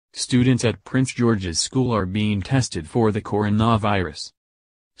Students at Prince George's School are being tested for the coronavirus.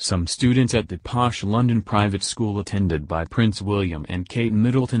 Some students at the posh London private school attended by Prince William and Kate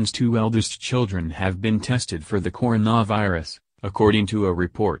Middleton's two eldest children have been tested for the coronavirus, according to a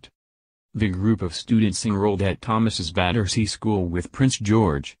report. The group of students enrolled at Thomas's Battersea School with Prince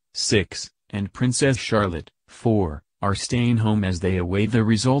George, 6, and Princess Charlotte, 4, are staying home as they await the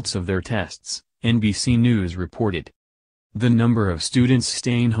results of their tests, NBC News reported. The number of students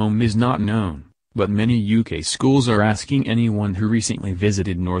staying home is not known, but many UK schools are asking anyone who recently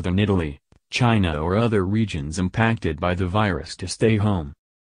visited northern Italy, China or other regions impacted by the virus to stay home.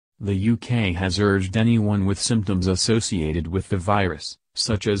 The UK has urged anyone with symptoms associated with the virus,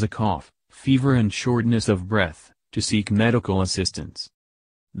 such as a cough, fever and shortness of breath, to seek medical assistance.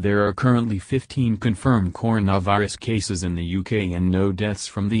 There are currently 15 confirmed coronavirus cases in the UK and no deaths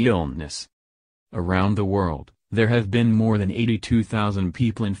from the illness. Around the world, there have been more than 82,000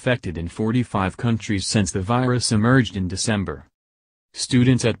 people infected in 45 countries since the virus emerged in December.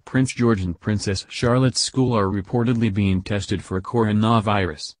 Students at Prince George and Princess Charlotte's school are reportedly being tested for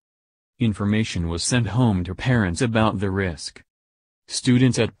coronavirus. Information was sent home to parents about the risk.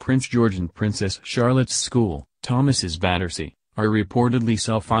 Students at Prince George and Princess Charlotte's school, Thomas's Battersea, are reportedly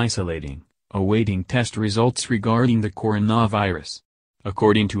self-isolating, awaiting test results regarding the coronavirus.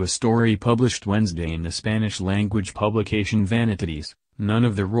 According to a story published Wednesday in the Spanish-language publication Vanities, none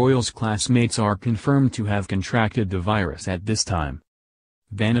of the royals' classmates are confirmed to have contracted the virus at this time.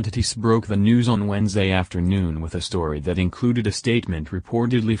 Vanities broke the news on Wednesday afternoon with a story that included a statement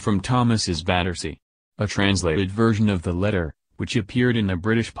reportedly from Thomas's Battersea. A translated version of the letter, which appeared in a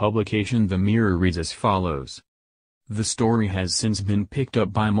British publication The Mirror, reads as follows. The story has since been picked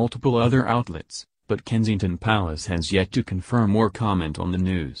up by multiple other outlets, but Kensington Palace has yet to confirm or comment on the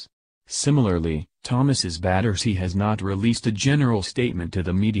news. Similarly, Thomas's Battersea has not released a general statement to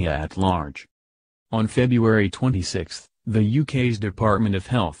the media at large. On February 26, the UK's Department of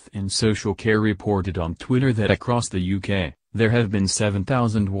Health and Social Care reported on Twitter that across the UK, there have been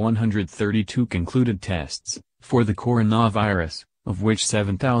 7,132 concluded tests for the coronavirus, of which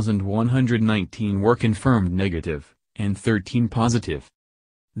 7,119 were confirmed negative, and 13 positive.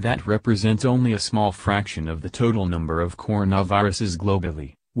 That represents only a small fraction of the total number of coronaviruses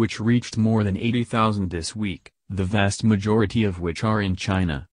globally, which reached more than 80,000 this week, the vast majority of which are in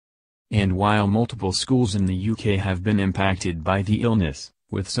China. And while multiple schools in the UK have been impacted by the illness,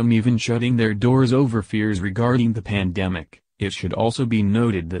 with some even shutting their doors over fears regarding the pandemic, it should also be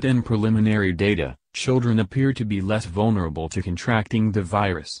noted that in preliminary data, children appear to be less vulnerable to contracting the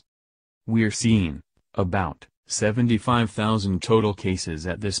virus. We're seeing about 75,000 total cases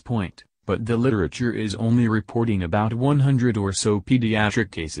at this point, but the literature is only reporting about 100 or so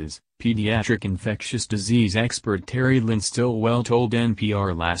pediatric cases, pediatric infectious disease expert Terry Lynn Stillwell told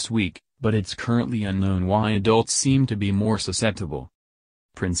NPR last week, but it's currently unknown why adults seem to be more susceptible.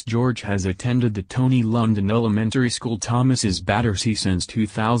 Prince George has attended the Tony London Elementary School Thomas's Battersea since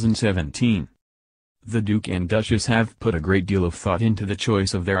 2017. The Duke and Duchess have put a great deal of thought into the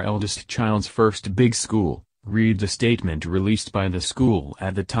choice of their eldest child's first big school, reads a statement released by the school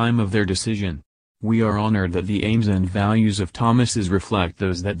at the time of their decision. We are honored that the aims and values of Thomas's reflect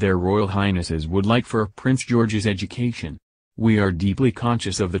those that their Royal Highnesses would like for Prince George's education. We are deeply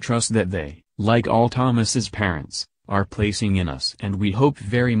conscious of the trust that they, like all Thomas's parents, are placing in us, and we hope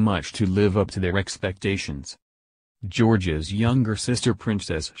very much to live up to their expectations. George's younger sister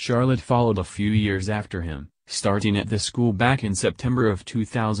Princess Charlotte followed a few years after him, starting at the school back in September of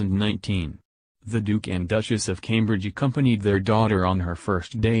 2019. The Duke and Duchess of Cambridge accompanied their daughter on her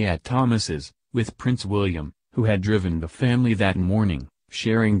first day at Thomas's, with Prince William, who had driven the family that morning,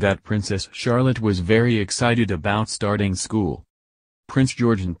 sharing that Princess Charlotte was very excited about starting school. Prince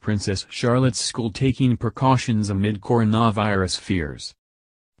George and Princess Charlotte's school taking precautions amid coronavirus fears.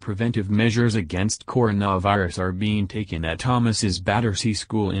 Preventive measures against coronavirus are being taken at Thomas's Battersea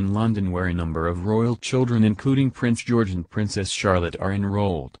School in London, where a number of royal children including Prince George and Princess Charlotte are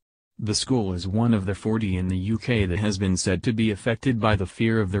enrolled. The school is one of the 40 in the UK that has been said to be affected by the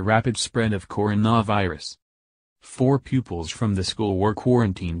fear of the rapid spread of coronavirus. 4 pupils from the school were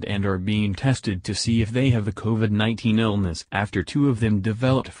quarantined and are being tested to see if they have the COVID-19 illness after 2 of them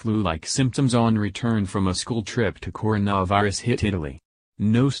developed flu-like symptoms on return from a school trip to coronavirus hit Italy.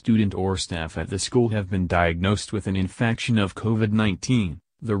 No student or staff at the school have been diagnosed with an infection of COVID-19,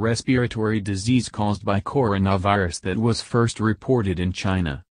 the respiratory disease caused by coronavirus that was first reported in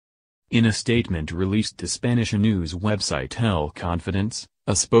China. In a statement released to Spanish news website El Confidence,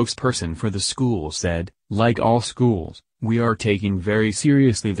 a spokesperson for the school said, "Like all schools, We are taking very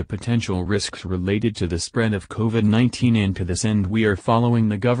seriously the potential risks related to the spread of COVID-19, and to this end we are following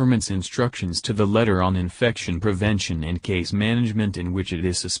the government's instructions to the letter on infection prevention and case management, in which it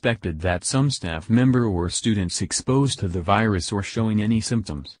is suspected that some staff member or students exposed to the virus or showing any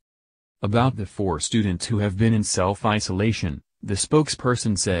symptoms. About the 4 students who have been in self-isolation, the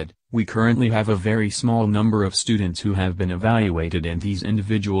spokesperson said, "We currently have a very small number of students who have been evaluated, and these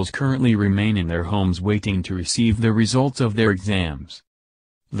individuals currently remain in their homes waiting to receive the results of their exams."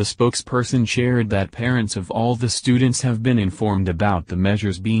 The spokesperson shared that parents of all the students have been informed about the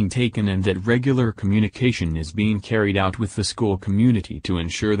measures being taken, and that regular communication is being carried out with the school community to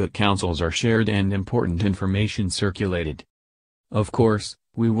ensure that counsels are shared and important information circulated. Of course,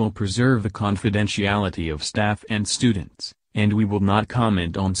 we will preserve the confidentiality of staff and students, and we will not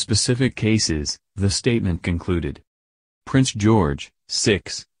comment on specific cases, the statement concluded. Prince George,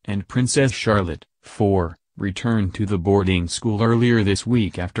 6, and Princess Charlotte, 4, returned to the boarding school earlier this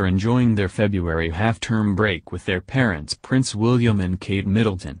week after enjoying their February half-term break with their parents Prince William and Kate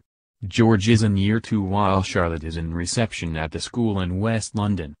Middleton. George is in year 2 while Charlotte is in reception at the school in West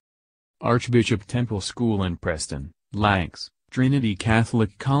London. Archbishop Temple School in Preston, Lancs, Trinity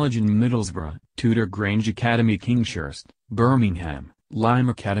Catholic College in Middlesbrough, Tudor Grange Academy Kingshurst, Birmingham, Lyme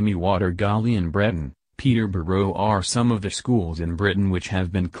Academy Watergally and Breton, Peterborough are some of the schools in Britain which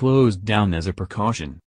have been closed down as a precaution.